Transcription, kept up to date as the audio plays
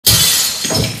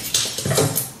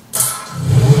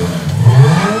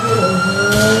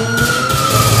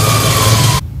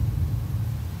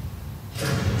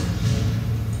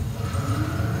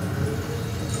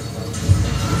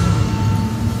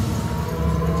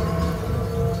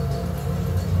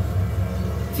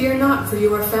Fear not, for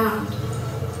you are found.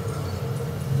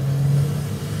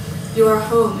 You are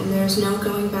home, and there is no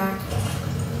going back.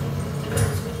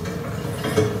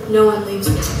 No one leaves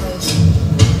this place.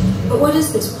 But what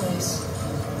is this place?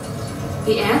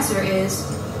 The answer is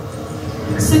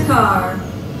Sakaar.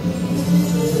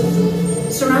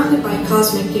 Surrounded by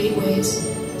cosmic gateways,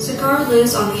 Sakaar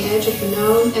lives on the edge of the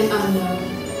known and unknown.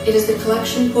 It is the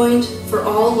collection point for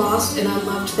all lost and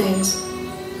unloved things,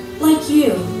 like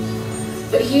you.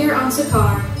 But here on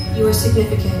Sakaar, you are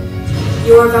significant.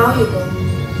 You are valuable.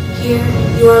 Here,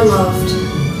 you are loved.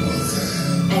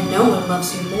 And no one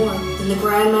loves you more than the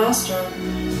GrandMaster.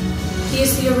 He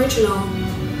is the original,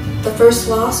 the first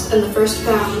lost and the first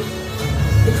found,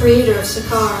 the creator of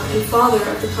Sakaar and father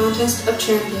of the contest of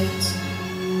champions.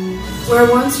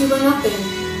 Where once you were nothing,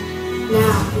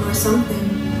 now you are something.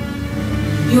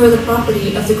 You are the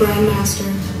property of the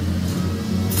GrandMaster.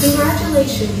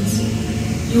 Congratulations!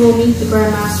 You will meet the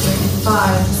GrandMaster in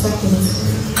 5 seconds.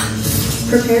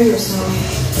 Prepare yourself.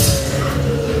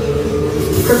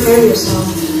 Prepare yourself.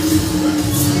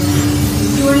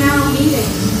 You are now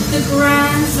meeting the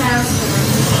GrandMaster.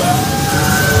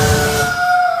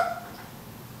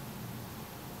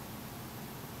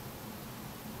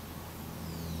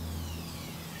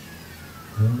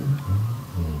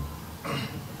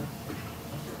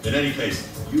 In any case,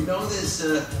 you know this,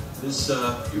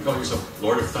 you call yourself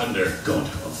Lord of Thunder. God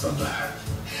of Thunder.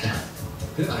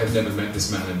 I have never met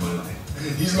this man in my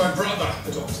life. He's my brother.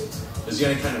 Adopted. Is he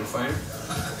any kind of a fighter?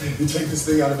 You take this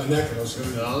thing out of my neck and I'll show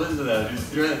you. No, listen to that. He's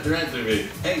threatening me.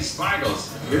 Hey,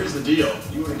 Sparkles, here's the deal.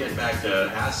 You want to get back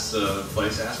to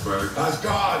Asperg.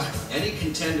 Asgard. Any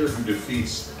contender who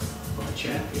defeats my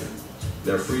champion,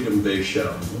 their freedom they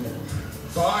shall win.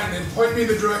 Fine, then point me in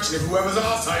the direction of whoever's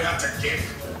ass I have to kick.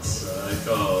 That's I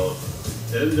call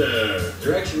tender.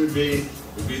 Direction would be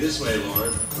this way,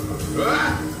 Lord.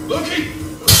 Looky!